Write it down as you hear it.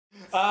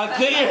Get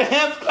your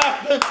hands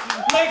clapping.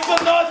 Make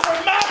some noise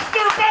for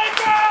Master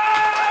Baker!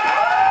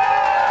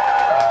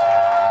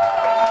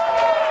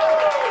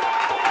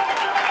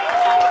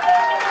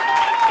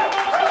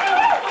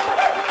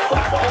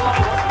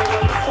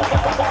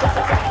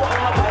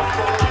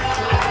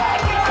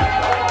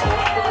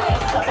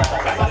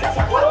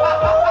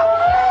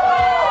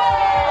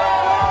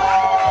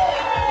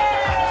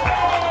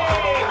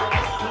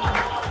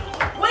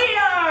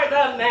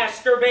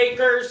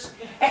 Bakers,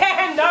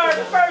 and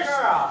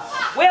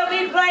we'll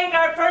be playing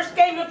our first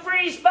game of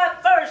freeze,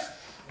 but first,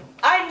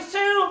 I'm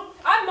Sue.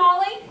 I'm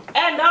Molly.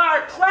 And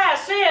our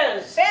class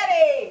is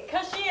Betty,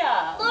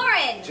 Kashia,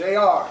 Lauren,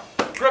 JR,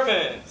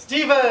 Griffin,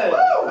 Steven,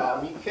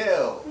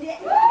 Mikhail.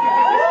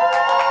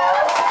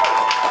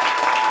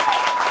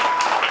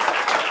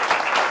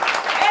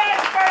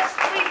 And first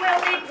we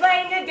will be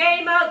playing a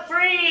game of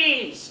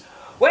freeze,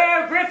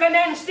 where Griffin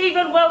and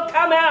Steven will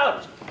come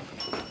out.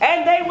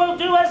 And they will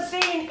do a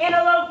scene in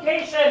a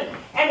location,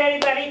 and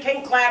anybody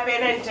can clap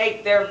in and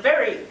take their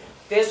very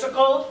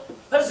physical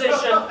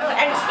position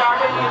and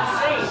start a new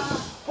scene.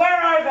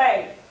 Where are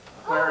they?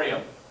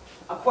 Aquarium.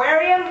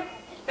 Aquarium?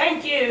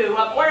 Thank you,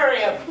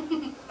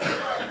 aquarium.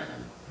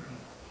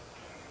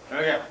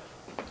 Okay.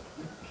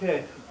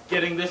 Okay.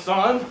 Getting this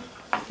on.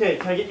 Okay,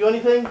 can I get you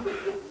anything?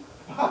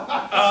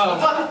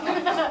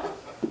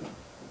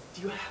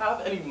 Do you have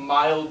any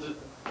mild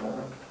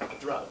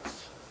drugs?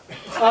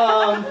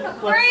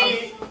 Let's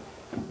see.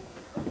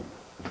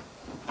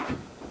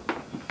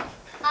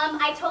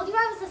 I told you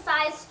I was a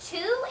size 2,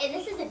 and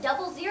this is a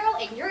 00,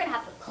 and you're gonna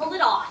have to pull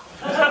it off.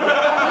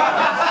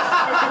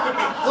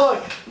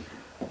 Look.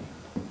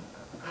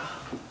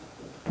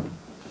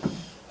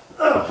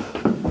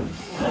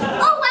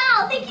 Oh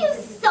wow, thank you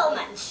so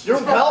much.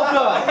 You're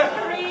welcome.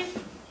 Freeze.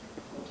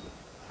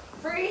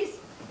 Freeze.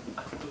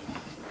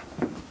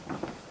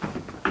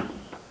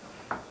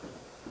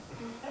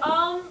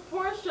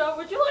 Portia,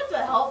 would you like to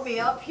help me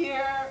up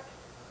here?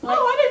 Like,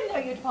 oh, I didn't know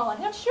you'd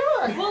fallen. Yeah,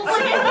 sure. Well,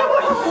 look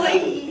at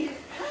please.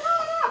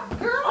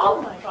 Girl.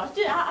 Oh my gosh,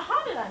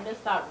 how did I miss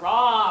that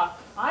rock?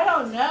 I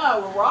don't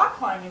know. We're rock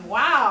climbing.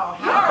 Wow.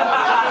 How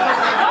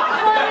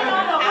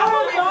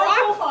are we on a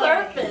rock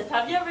surface?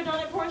 Have you ever done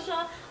it,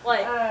 Portia?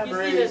 Like, you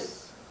see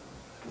this.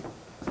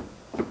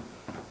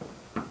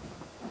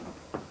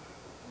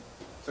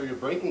 So you're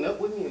breaking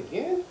up with me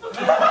again?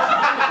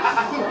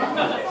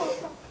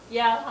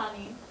 Yeah,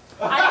 honey.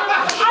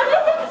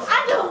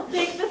 I don't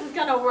think this is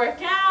gonna work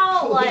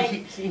out.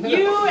 Like you and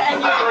your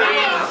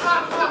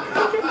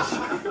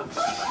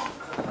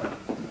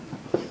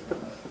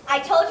I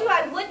told you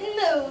I wouldn't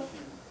move.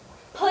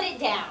 Put it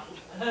down.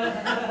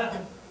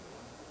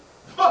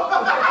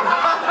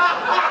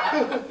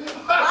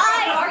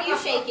 Why are you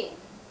shaking?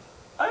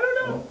 I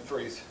don't know.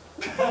 Freeze.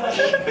 That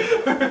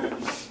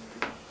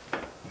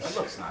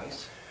looks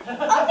nice.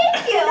 Oh,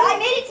 thank you. I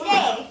made it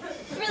today.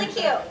 It's really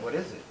cute. What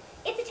is it?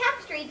 It's a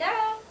tapestry,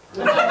 duh.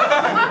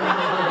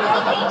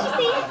 Can't you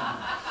see it?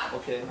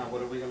 Okay, now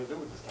what are we going to do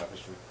with this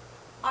tapestry?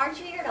 Aren't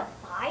you here to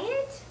buy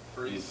it?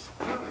 Freeze.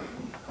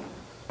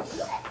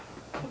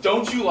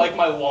 Don't you like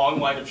my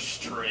long line of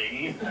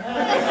string?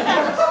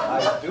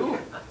 I do.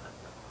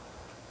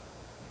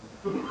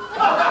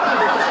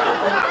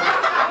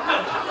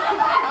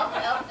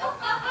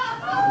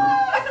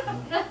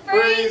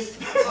 Freeze.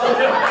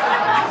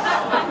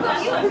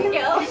 You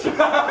go.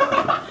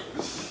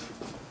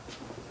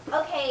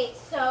 Okay,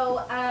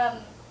 so,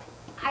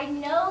 I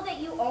know that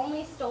you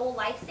only stole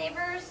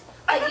lifesavers,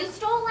 but you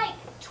stole like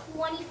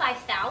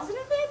 25,000 of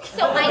them,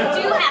 so I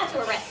do have to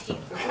arrest you.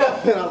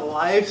 I've been a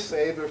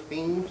lifesaver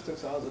theme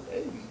since I was a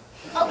baby.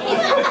 Okay,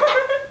 but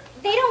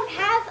they don't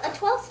have a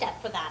 12-step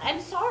for that.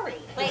 I'm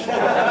sorry. Like, you're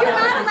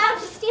not allowed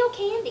to steal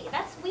candy.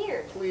 That's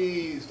weird.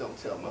 Please don't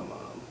tell my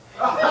mom.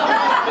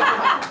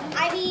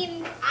 I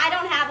mean, I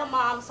don't have a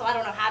mom, so I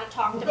don't know how to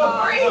talk to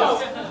mom.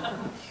 So.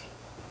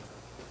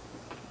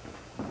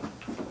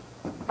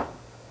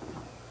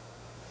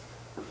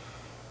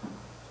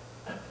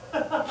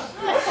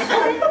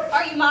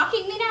 Are you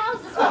mocking me now?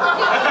 Is this what we're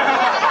doing?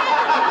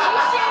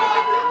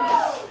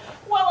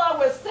 well, I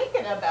was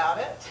thinking about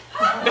it.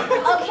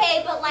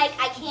 Okay, but like,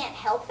 I can't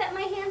help that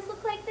my hands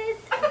look like this.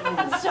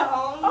 So.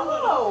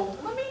 Oh,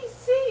 let me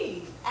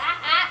see.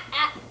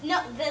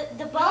 No,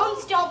 the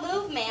bones don't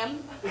move,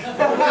 ma'am. Okay,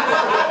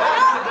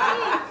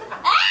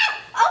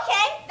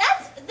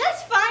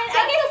 that's fine.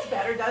 That feels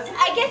better, doesn't it?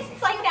 I guess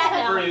it's like that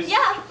now. Freeze.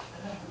 Yeah.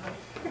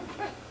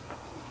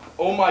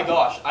 Oh my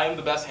gosh, I am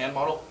the best hand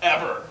model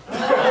ever.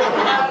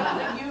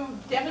 You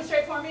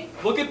demonstrate for me?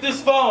 Look at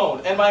this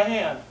phone and my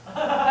hand.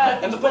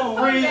 And the phone.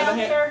 Freeze and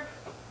the hand.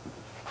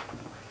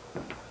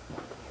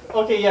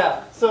 Okay,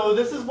 yeah. So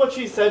this is what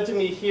she said to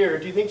me here.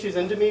 Do you think she's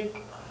into me?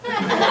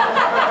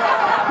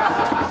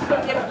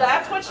 If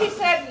that's what she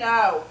said,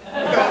 no.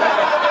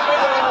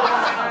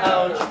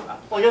 Ouch.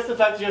 Well, I guess the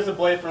fact that she has a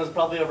boyfriend is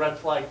probably a red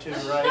flag too,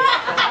 right?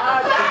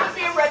 That would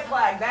be a red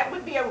flag. That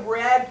would be a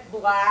red,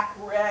 black,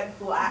 red,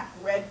 black,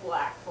 red,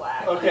 black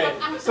flag. Okay,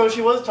 so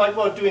she was talking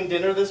about doing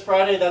dinner this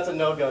Friday. That's a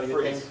no-go,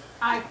 you think?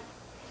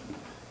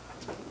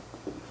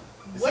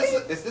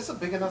 Is this a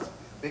big enough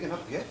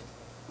gift?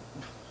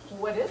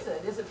 What is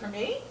it? Is it for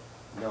me?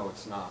 No,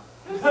 it's not.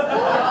 It's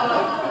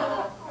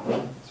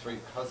for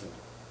your cousin.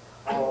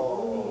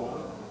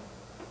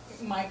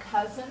 My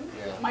cousin?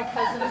 Yeah. My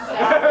cousin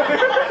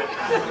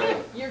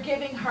Sarah? You're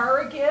giving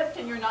her a gift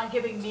and you're not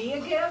giving me a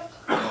gift?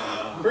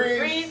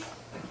 Freeze!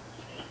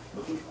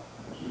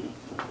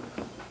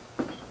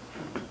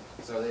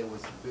 So it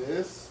was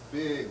this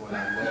big when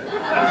I met her.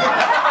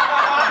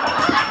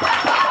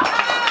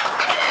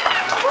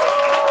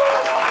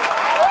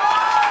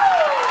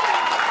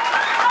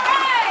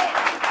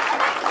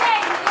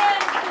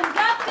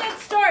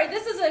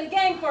 This is a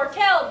game for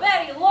Kel,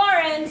 Betty,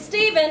 Lauren,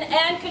 Stephen,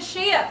 and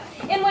Kashia,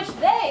 in which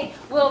they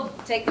will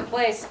take the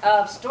place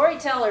of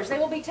storytellers. They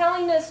will be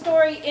telling the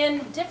story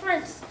in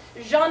different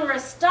genre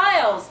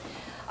styles.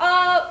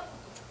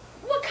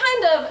 What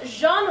kind of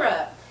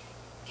genre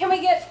can we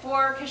get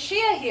for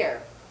Kashia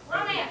here?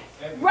 Romance.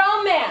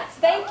 Romance,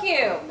 thank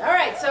you. All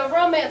right, so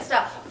romance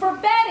style. For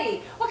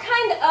Betty, what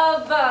kind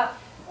of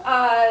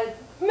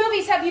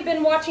movies have you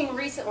been watching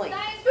recently?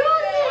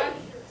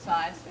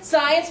 Science.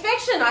 Science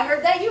fiction. I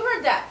heard that. You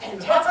heard that.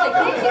 Fantastic.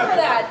 Thank you for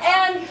that.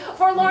 And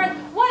for Lauren,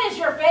 what is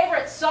your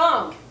favorite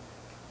song?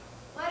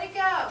 Let it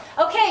go.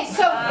 Okay,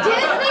 so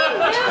Disney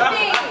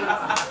movies.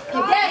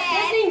 Yes,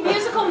 Disney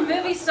musical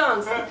movie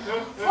songs.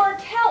 For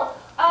Kel,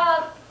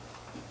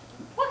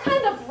 what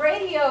kind of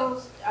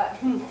radios?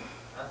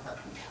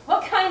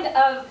 What kind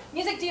of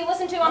music do you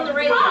listen to on the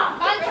radio?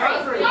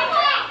 Country. Okay,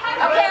 I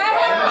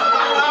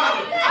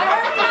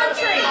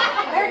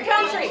heard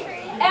country.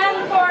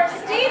 And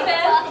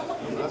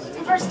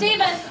for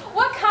Stephen,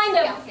 what kind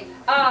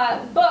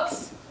of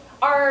books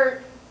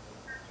are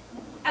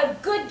a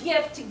good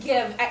gift to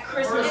give at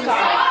Christmas time?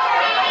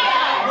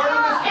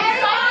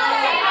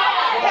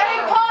 Harry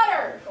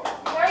Potter.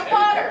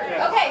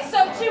 Okay,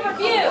 so to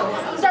review,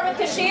 start with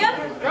Kashia.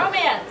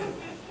 Romance.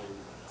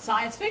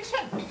 Science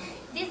fiction.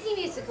 Disney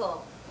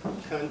musical.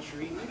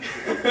 Country.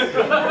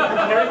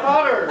 Harry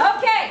Potter.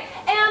 Okay,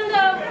 and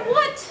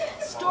what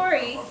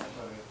story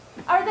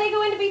are they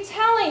going to be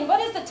telling?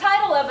 What is the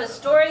title of a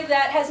story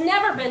that has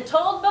never been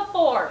told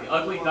before? The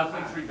Ugly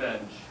Duckling's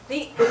Revenge. All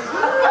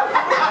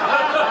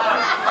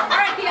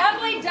right, The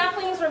Ugly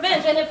Duckling's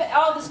Revenge. And if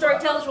all the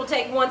storytellers will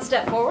take one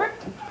step forward.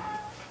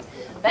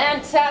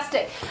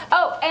 Fantastic.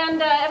 Oh,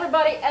 and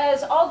everybody,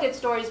 as all good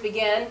stories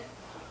begin,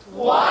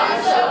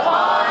 once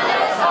upon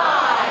a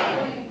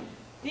time.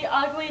 The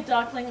Ugly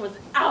Duckling was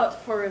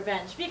out for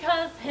revenge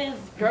because his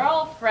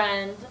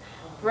girlfriend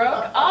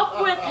broke up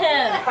with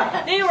him.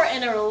 They were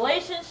in a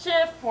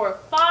relationship for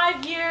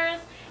 5 years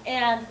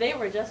and they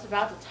were just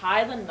about to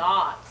tie the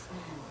knot.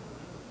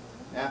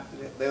 After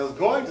that, they was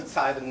going to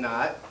tie the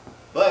knot,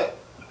 but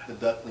the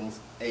duckling's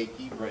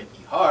achy,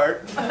 breaky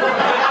heart kept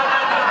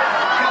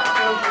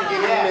him from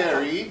getting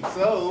married,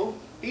 so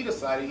he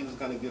decided he was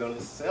going to get on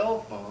his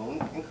cell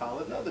phone and call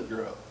another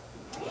girl.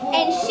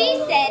 And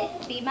she said,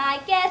 be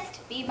my guest,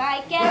 we'll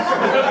get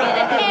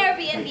an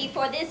Airbnb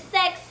for this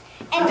sex.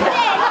 And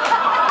then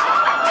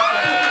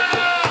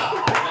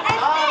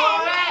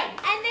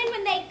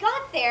when they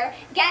got there,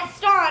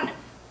 Gaston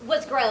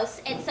was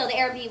gross, and so the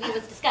Airbnb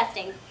was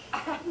disgusting.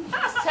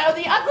 So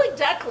the ugly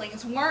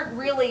ducklings weren't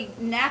really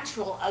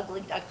natural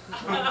ugly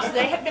ducklings.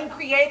 They had been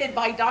created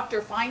by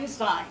Dr.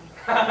 Feinstein.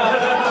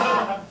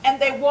 And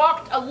they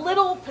walked a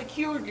little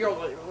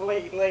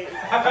peculiarly.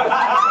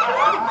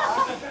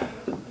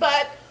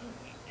 But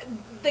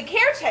the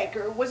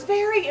caretaker was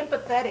very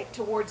empathetic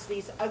towards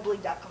these ugly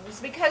ducklings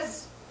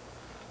because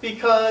he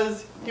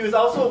was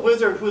also a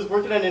wizard who was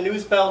working on a new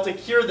spell to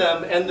cure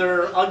them and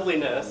their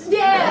ugliness.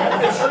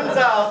 Yes! It turns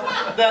out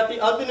that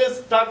the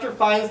ugliness, Dr.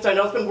 Feinstein,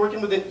 has been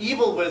working with an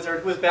evil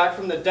wizard who is back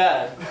from the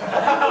dead.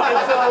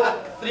 And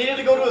so they needed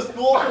to go to a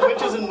school for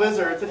witches and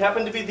wizards. It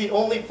happened to be the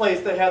only place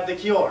that had the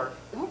cure.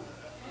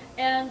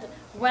 And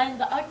when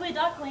the Ugly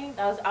Duckling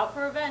that was out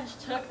for revenge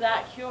took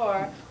that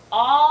cure,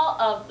 all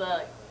of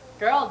the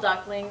girl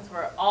ducklings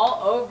were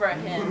all over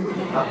him.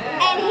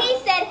 And he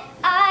said,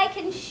 I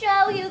can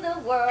show you the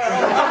world.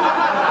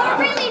 We're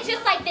really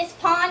just like this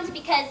pond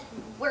because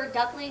we're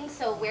ducklings,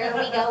 so where are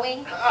we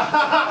going?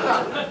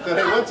 So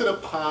they went to the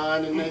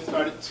pond and they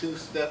started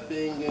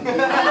two-stepping and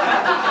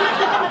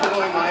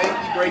doing my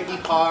achy, breaky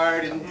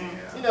heart, and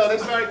they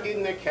started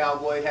getting their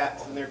cowboy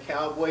hats and their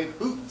cowboy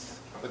boots,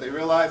 but they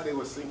realized they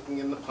were sinking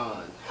in the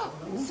pond.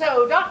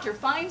 so Dr.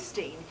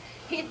 Feinstein,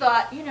 he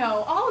thought,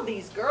 all of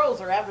these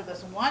girls are after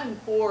this one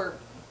poor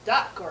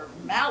duck or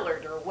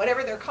mallard or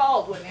whatever they're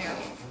called when they're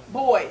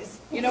boys.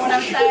 You know what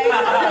I'm saying?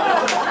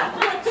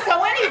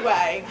 So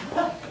anyway,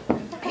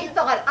 he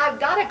thought, I've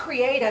got to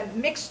create a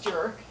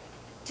mixture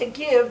to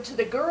give to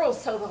the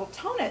girls so they'll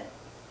tone it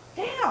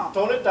down.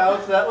 Tone it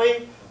down so that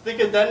way they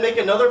could then make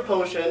another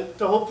potion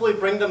to hopefully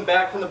bring them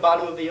back from the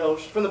bottom of the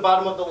ocean, from the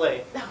bottom of the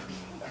lake.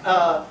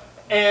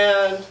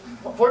 And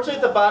fortunately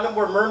at the bottom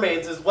were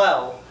mermaids as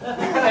well.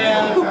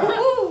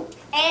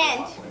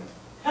 And,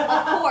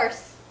 of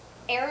course,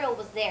 Ariel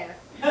was there.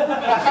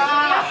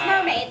 Yes,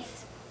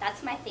 mermaids.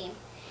 That's my theme.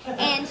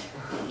 And,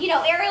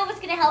 Ariel was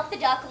going to help the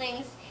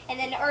ducklings, And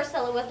then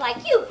Ursula was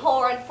like, you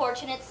poor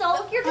unfortunate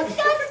soul, you're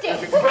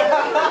disgusting.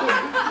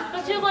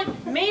 But you're like,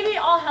 maybe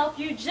I'll help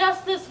you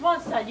just this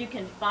once so that you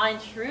can find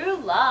true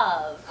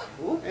love.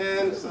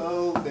 And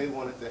so they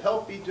wanted to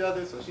help each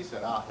other, so she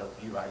said, I'll help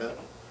you write a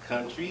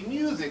country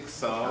music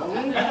song.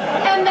 And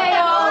they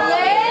all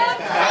lived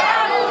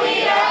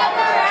happily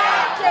ever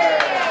after.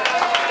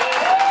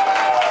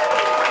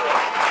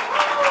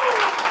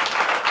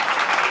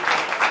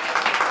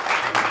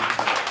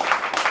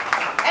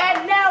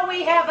 And now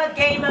we have a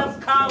game of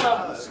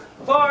columns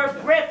for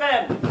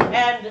Griffin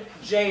and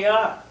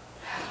JR.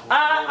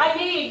 I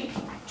need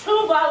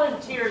 2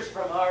 volunteers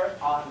from our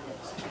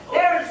audience.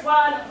 There's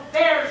one,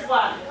 there's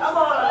one. Come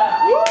on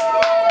now.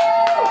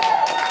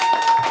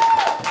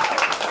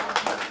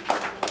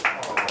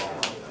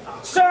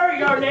 Sir,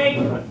 your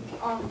name?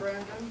 I'm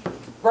Brandon.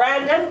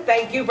 Brandon.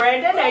 Thank you,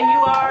 Brandon. And you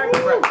are?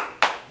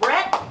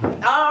 Brett.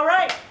 All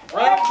right.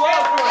 Let's go.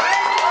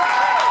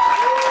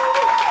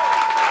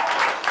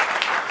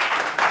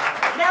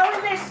 Now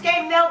in this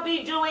game, they'll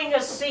be doing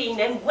a scene,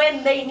 and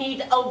when they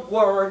need a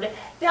word,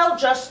 they'll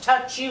just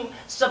touch you,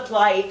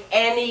 supply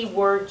any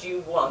word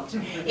you want.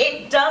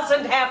 It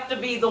doesn't have to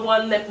be the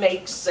one that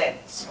makes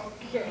sense.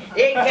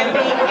 It can be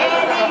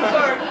any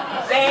word.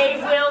 They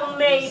will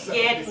make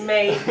it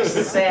make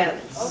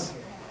sense.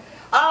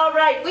 All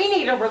right, we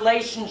need a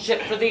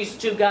relationship for these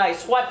 2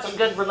 guys. What's a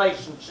good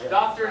relationship?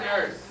 Doctor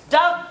Nurse.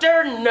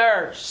 Doctor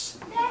Nurse.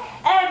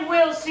 And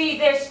we'll see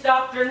this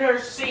Doctor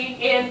Nurse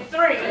scene in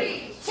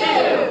 3, 2,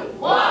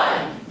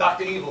 1.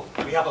 Dr. Evil,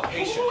 we have a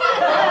patient.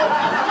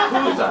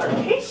 Who's our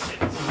patient?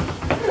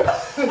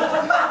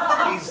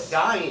 He's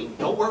dying.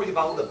 Don't worry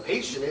about who the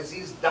patient is.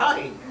 He's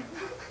dying.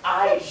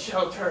 I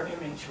shall turn him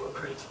into a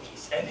great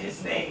beast, and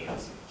his name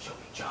shall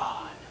be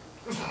John.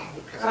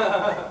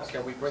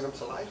 Can we bring him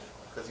to life?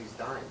 Because he's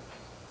dying.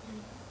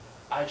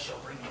 I shall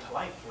bring him to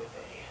life with a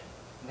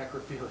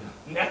Necrophilia.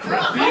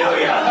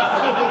 necrophilia.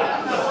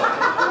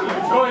 Will you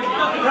join me,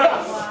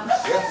 nurse?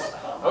 Yes.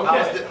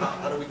 Okay.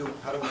 How do we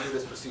do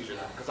this procedure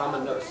now? Because I'm a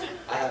nurse.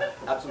 I have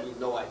absolutely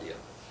no idea.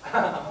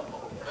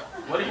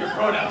 What are your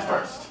pronouns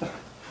first?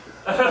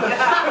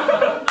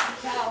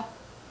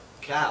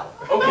 Cow.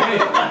 Okay.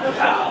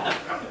 Now,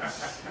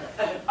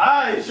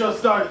 I shall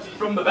start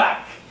from the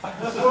back.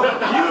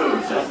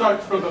 You shall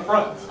start from the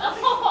front.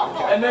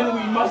 And then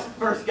we must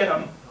first get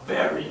a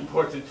very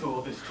important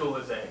tool. This tool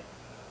is a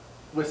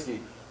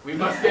Whiskey. We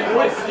must get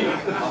whiskey. A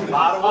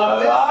lot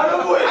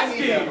of whiskey. I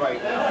need that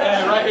right now.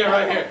 Yeah,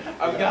 right here.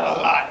 I've got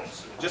a lot.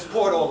 Just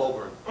pour it all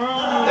over him.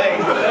 There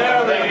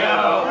we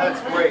go.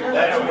 That's great.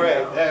 That's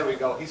great. There we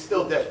go. He's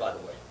still dead, by the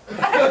way.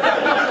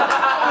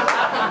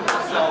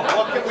 So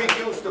what can we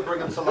use to bring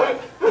him to life?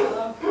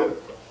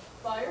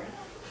 Fire?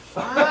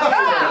 Fire.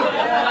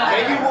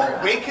 Maybe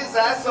we'll wake his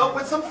ass up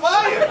with some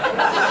fire.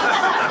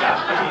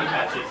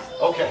 Matches.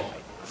 Okay.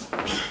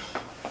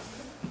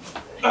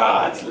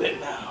 Ah, it's lit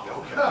now.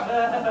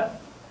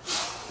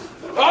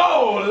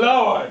 Oh,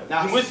 Lord.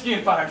 Now Whiskey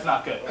and fire's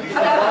not good.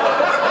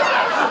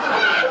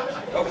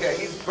 Okay,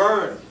 he's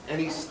burned and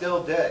he's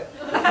still dead.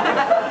 Get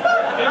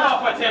him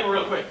off my table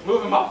real quick.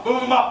 Move him up.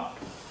 Move him up.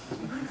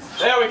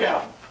 There we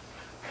go.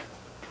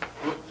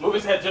 Move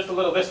his head just a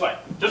little this way.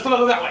 Just a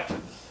little that way.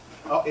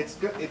 Oh, it's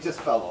good. It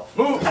just fell off.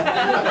 Move. Move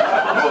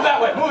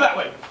that way. Move that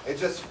way. It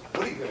just.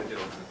 What are you gonna do?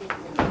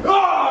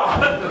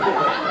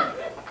 Ah!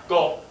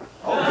 Go.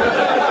 All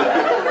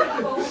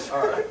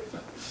right.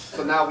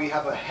 So now we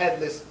have a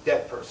headless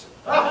dead person.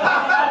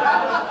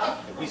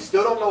 We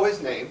still don't know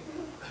his name,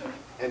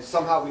 and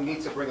somehow we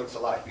need to bring him to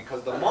life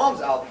because the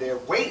mom's out there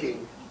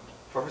waiting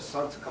for her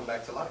son to come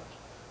back to life.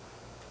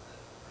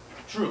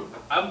 True.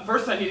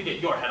 First I need to get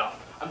your head off.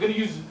 I'm going to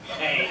use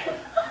a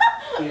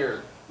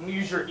ear. I'm going to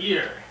use your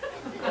ear.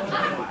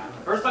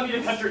 First I need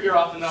to cut your ear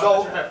off and then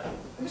I'll cut your head.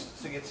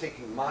 So you're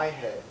taking my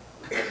head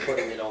and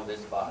putting it on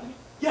this body?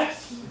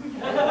 Yes.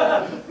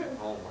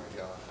 Oh my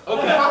God.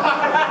 Okay. 3,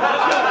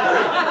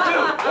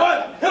 2, 1.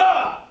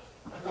 Ha!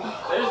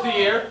 There's the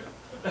ear.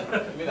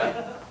 Give me that.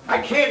 I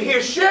can't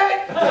hear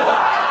shit!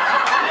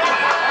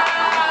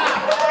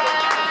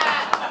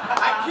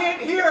 I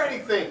can't hear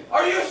anything.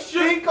 Are you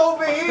sure? Speak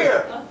over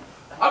here.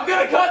 I'm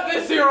gonna cut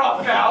this ear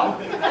off now.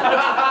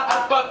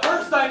 But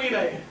first I need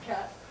a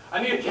Cat.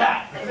 I need a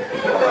cat.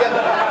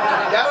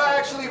 That'll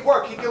actually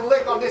work. He can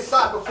lick on this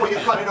side before you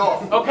cut it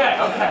off. Okay,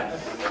 okay.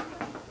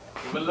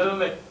 Give him a little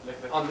lick. Lick.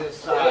 On this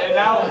side. And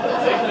now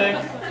lick.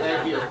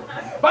 And here.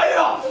 Bite it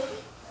off.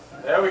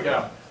 There we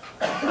go.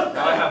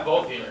 Now I have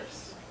both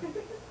ears.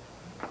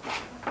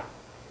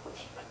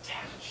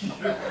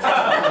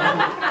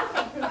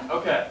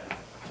 Okay.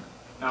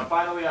 Now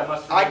finally I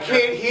must. I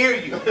can't hear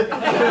you. Too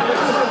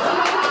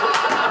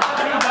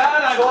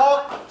bad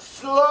Talk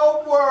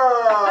slower.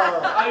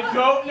 I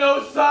don't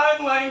know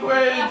sign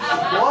language.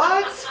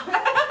 What?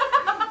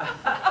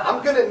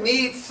 I'm gonna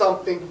need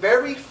something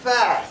very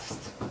fast.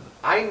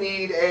 I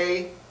need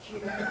a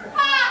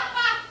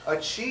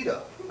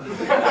cheetah.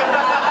 Maybe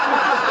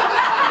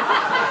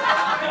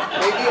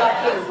I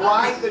can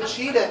ride the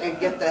cheetah and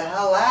get the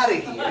hell out of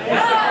here.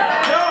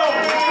 No!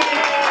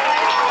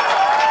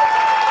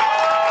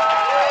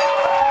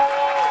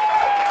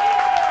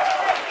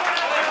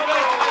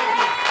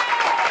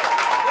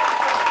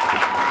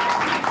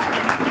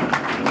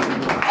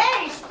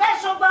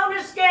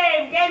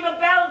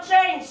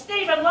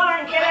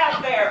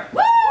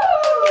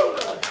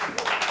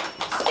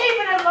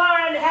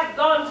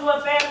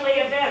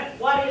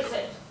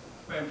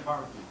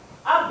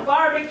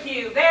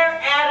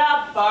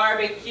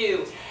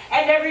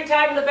 every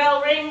time the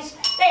bell rings,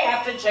 they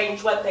have to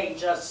change what they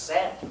just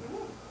said.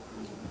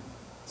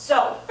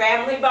 So,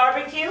 family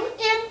barbecue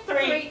in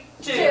 3,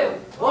 2,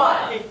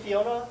 1. Hey,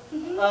 Fiona,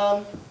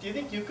 do you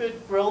think you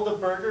could grill the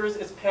burgers?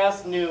 It's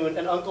past noon,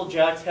 and Uncle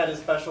Jack's had his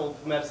special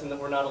medicine that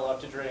we're not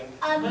allowed to drink.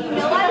 You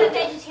know I'm a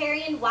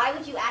vegetarian. Why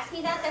would you ask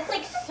me that? That's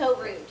like so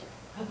rude.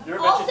 You're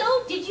a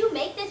Also, did you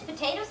make this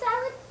potato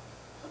salad?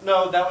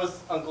 No, that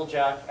was Uncle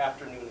Jack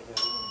afternoon again.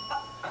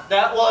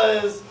 That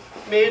was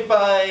made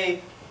by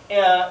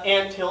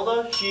Aunt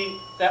Hilda.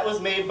 That was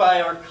made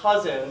by our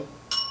cousin.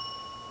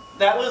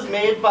 That was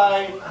made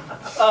by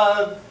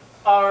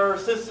our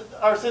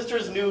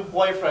sister's new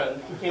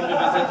boyfriend who came to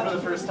visit for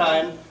the first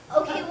time.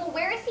 Okay, well,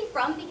 where is he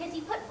from? Because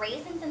he put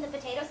raisins in the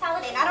potato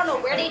salad, and I don't know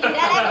where they do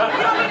that.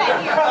 We don't do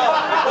that here.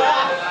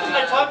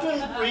 I talked to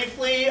him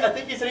briefly. I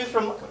think he said he's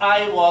from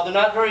Iowa. They're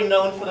not very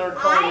known for their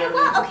culinary.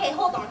 Iowa? Okay,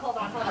 hold on.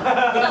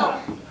 So,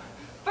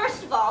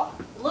 first of all,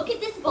 look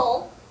at this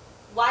bowl.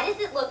 Why does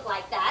it look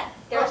like that?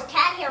 There's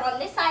cat hair on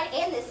this side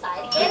and this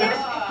side. And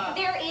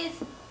there is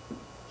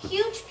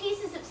huge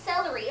pieces of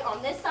celery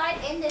on this side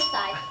and this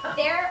side.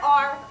 There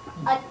are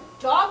a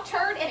dog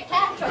turd and a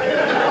cat turd. And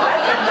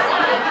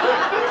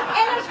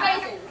there's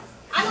raisins.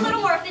 I'm a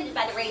little more offended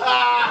by the raisins.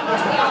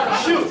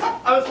 Shoot!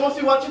 I was supposed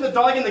to be watching the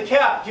dog and the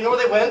cat. Do you know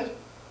where they went?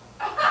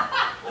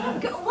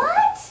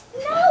 What?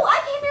 No, I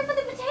came here for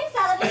the potato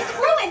salad and it's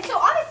ruined. So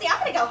honestly, I'm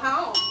gonna go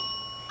home.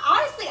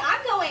 Honestly,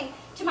 I'm going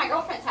to my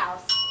girlfriend's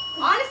house.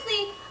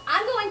 Honestly,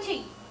 I'm going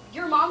to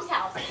your mom's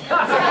house. Okay.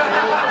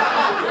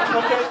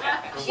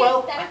 She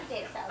has better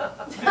potato salad.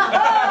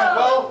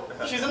 Well,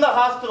 she's in the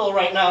hospital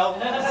right now,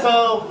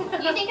 so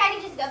You think I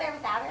can just go there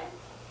without her?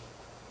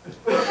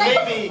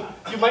 maybe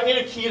you might need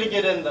a key to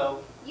get in,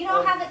 though. You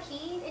don't have a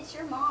key. It's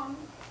your mom.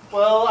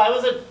 Well, I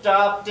was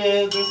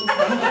adopted. There's some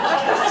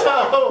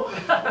so,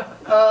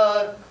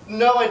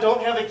 no, I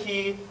don't have a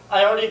key.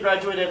 I already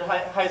graduated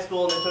high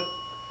school, and it took.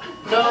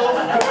 No,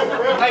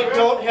 I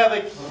don't have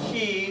a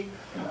key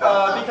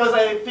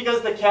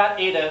because the cat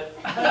ate it.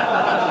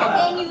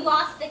 And then you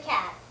lost the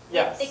cat.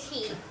 Yes. The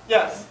key.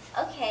 Yes.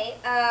 Okay.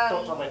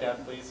 Don't tell my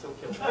dad, please. He'll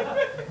kill me.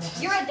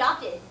 You're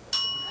adopted.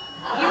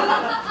 You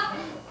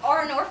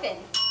are an orphan.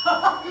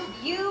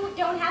 You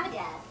don't have a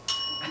dad.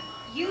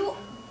 You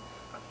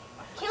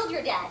killed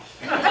your dad.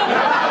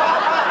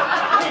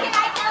 How can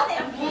I tell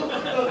him?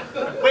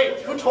 Wait,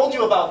 who told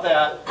you about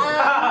that? The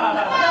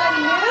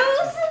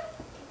news?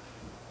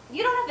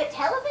 You don't have a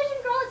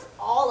television, girl? It's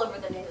all over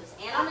the news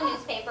and on the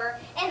newspaper.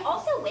 And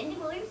also Wendy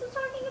Williams was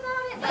talking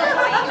about it.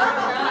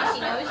 But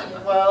she knows you.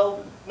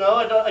 Well, no,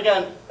 I don't.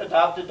 Again,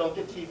 adopted, don't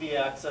get TV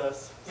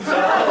access. So.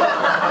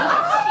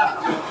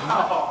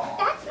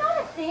 That's not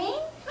a thing?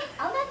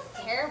 Oh, that's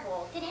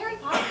terrible. Did Harry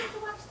Potter used to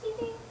watch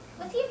TV?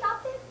 Was he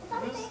adopted? Is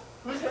that a thing?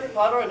 Who's Harry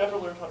Potter? I never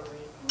learned how to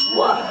read.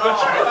 What?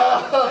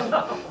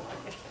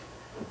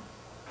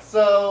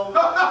 So.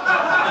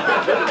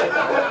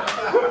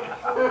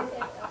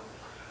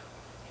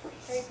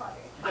 Harry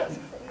Potter. Yes.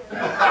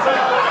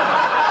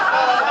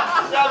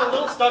 Yeah, I'm a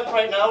little stuck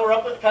right now. We're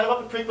kind of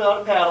up a creek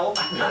without a paddle.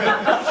 But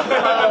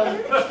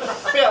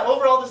yeah,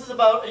 overall, this is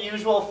about a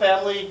usual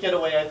family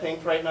getaway, I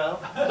think, right now.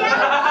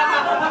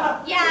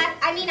 Yeah,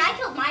 I mean, I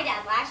killed my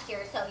dad last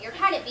year, so you're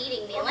kind of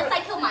beating me. Unless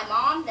I kill my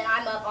mom, then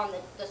I'm up on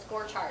the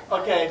score chart.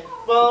 Okay,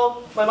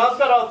 well, my mom's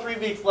got about 3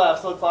 weeks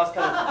left, so the clock's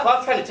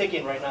kind of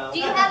ticking right now. Do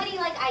you have any,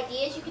 like,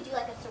 ideas? You could do,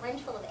 like, a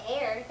syringe full of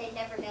air. They'd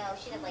never know.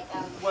 She'd have, like,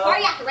 Well-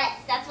 cardiac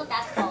arrest. That's what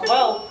that's called.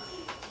 Well,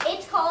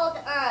 It's called,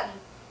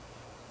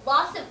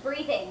 loss of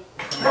breathing.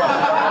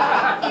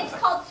 It's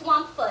called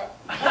swamp foot.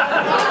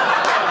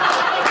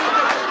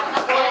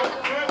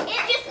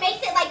 It just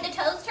makes it like the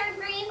toes turn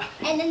green,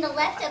 and then the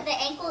left of the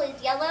ankle is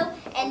yellow,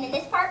 and then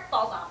this part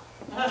falls off.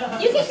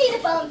 You can see the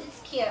bones, it's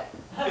cute.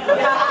 It's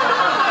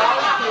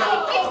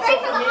great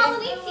for the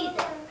Halloween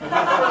season.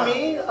 for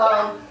me,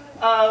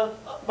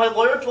 my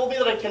lawyer told me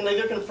that I can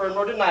neither confirm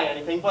nor deny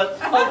anything, but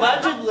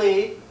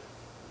allegedly,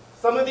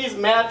 some of these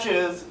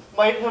matches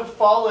might have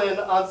fallen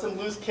on some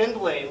loose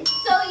kindling.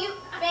 So you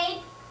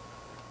made...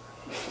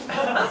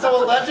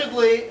 So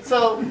allegedly,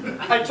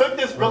 I took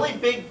this really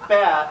big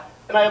bat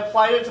and I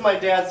applied it to my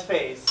dad's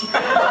face. So,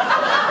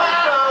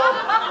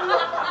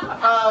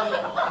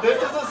 this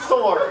is a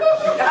sword.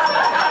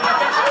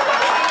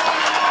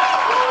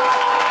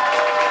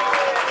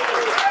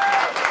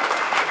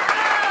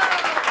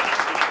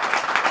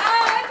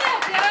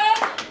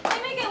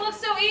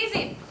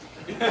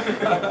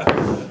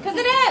 Because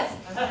it is.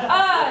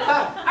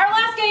 Our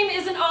last game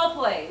is an all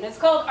play, and it's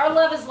called Our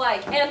Love is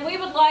Like, and we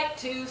would like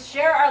to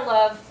share our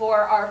love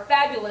for our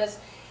fabulous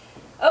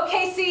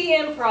OKC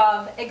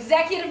Improv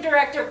Executive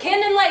Director,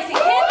 Kendon Lacey.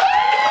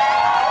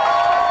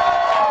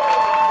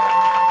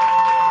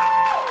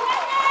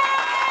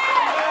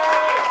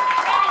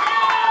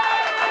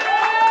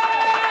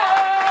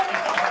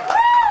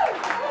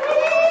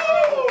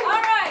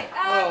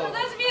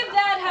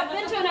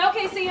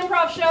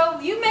 Show.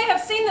 You may have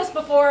seen this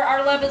before,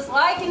 Our Love is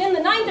Like, and in the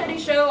 9:30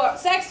 show,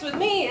 Sex with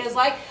Me is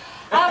like.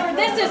 However,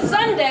 this is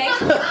Sunday.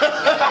 So we're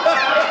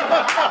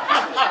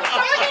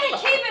going to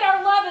keep it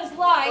Our Love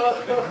like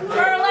for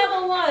our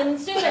level 1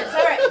 students.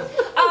 All right.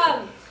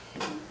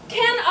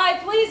 Can I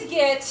please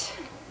get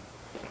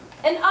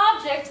an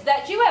object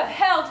that you have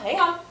held, hang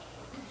on,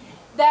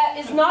 that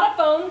is not a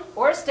phone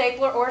or a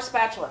stapler or a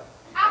spatula?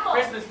 Apple.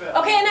 Christmas bell.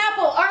 Okay, an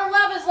apple. Our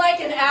love is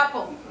like an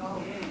apple.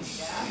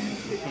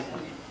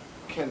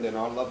 Kendon,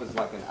 our love is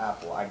like an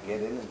apple. I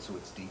get in into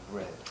its deep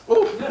red.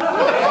 Kendon,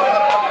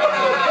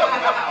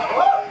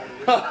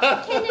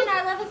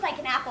 our love is like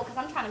an apple because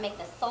I'm trying to make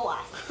the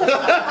sauce.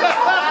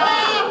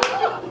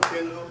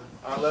 Kendall,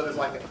 our love is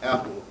like an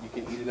apple. You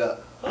can eat it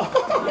up.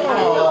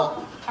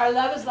 Our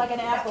love is like an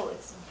apple.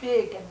 It's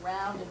big and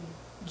round and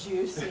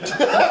juicy.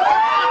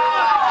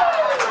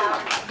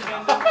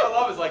 Our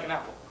love is like an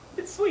apple.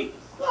 It's sweet.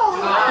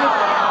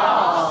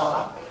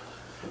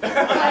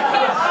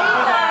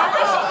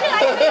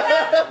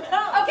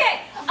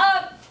 Okay,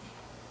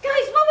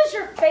 guys, what was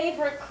your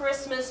favorite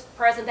Christmas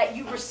present that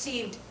you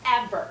received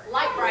ever?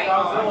 Light bright.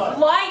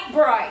 Light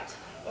bright.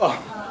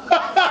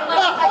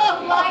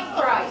 Light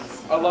bright.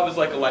 Our love is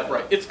like a light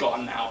bright. It's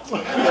gone now.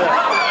 And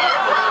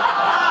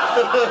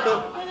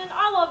then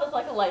our love is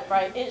like a light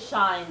bright. It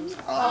shines.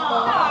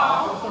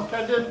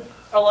 Kendon,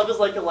 our love is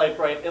like a light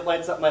bright. It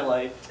lights up my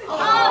life.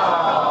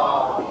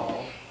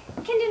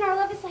 Kendon, our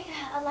love is like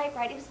a light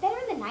bright. It was better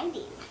in the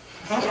 90s.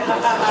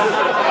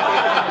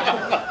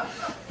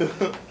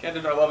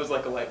 Kendon, our love is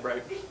like a light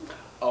bright.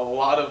 A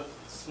lot of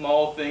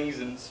small things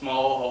in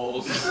small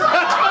holes. One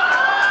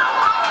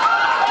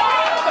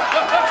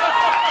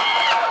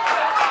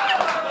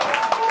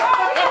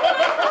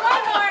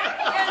more,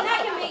 and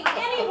that can be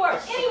any word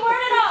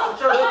at all.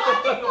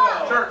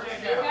 Church.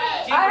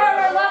 I heard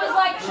our love is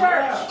like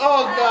church.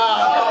 Oh,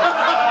 God.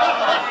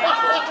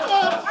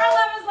 Our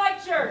love is like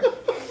church.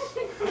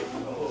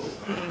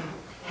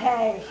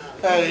 Hey,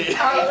 Hey.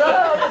 our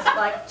love is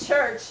like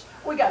church.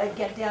 We got to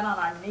get down on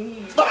our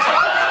knees.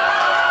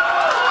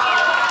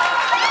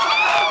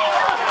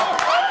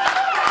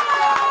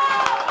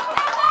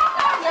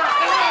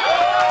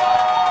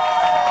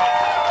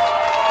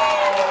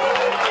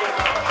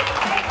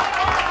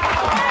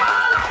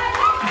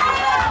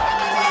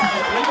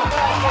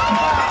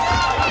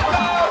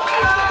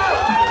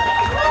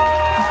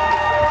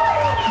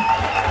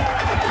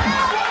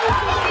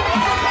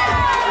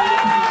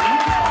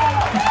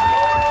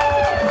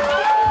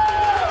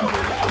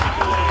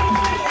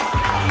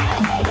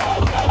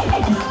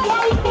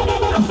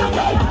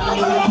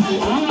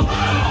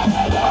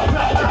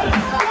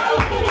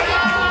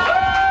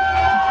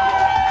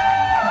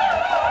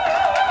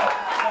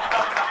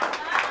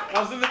 I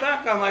was in the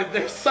back, I'm like,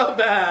 they're so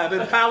bad.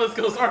 And Palace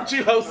goes, aren't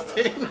you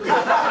hosting?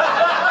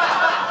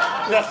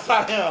 Yes,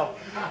 I am.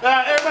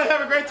 Everybody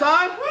have a great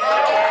time?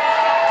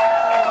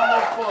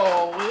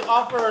 Wonderful. We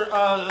offer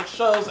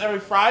shows every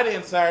Friday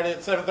and Saturday at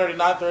 7:30,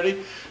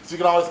 9:30. So you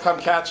can always come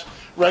catch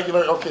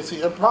regular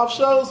OKC improv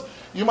shows.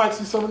 You might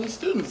see some of these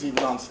students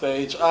even on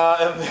stage.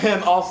 And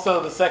then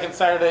also the second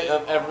Saturday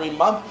of every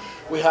month,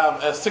 we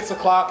have a 6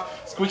 o'clock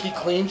Squeaky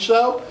Clean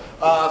show.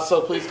 So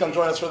please come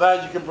join us for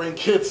that. You can bring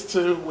kids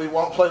too. We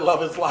won't play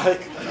Love is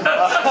Like.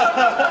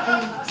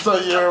 So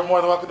you're more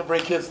than welcome to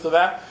bring kids to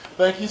that.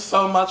 Thank you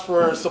so much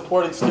for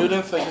supporting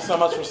students. Thank you so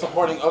much for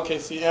supporting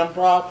OKC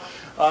Improv.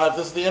 If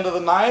this is the end of the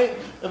night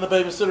and the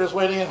babysitter is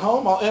waiting at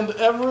home, I'll end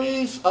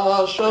every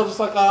show just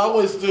like I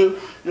always do.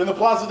 You're in the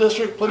Plaza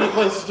District, plenty of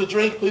places to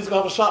drink. Please go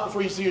have a shot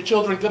before you see your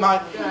children. Good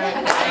night. Good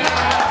night.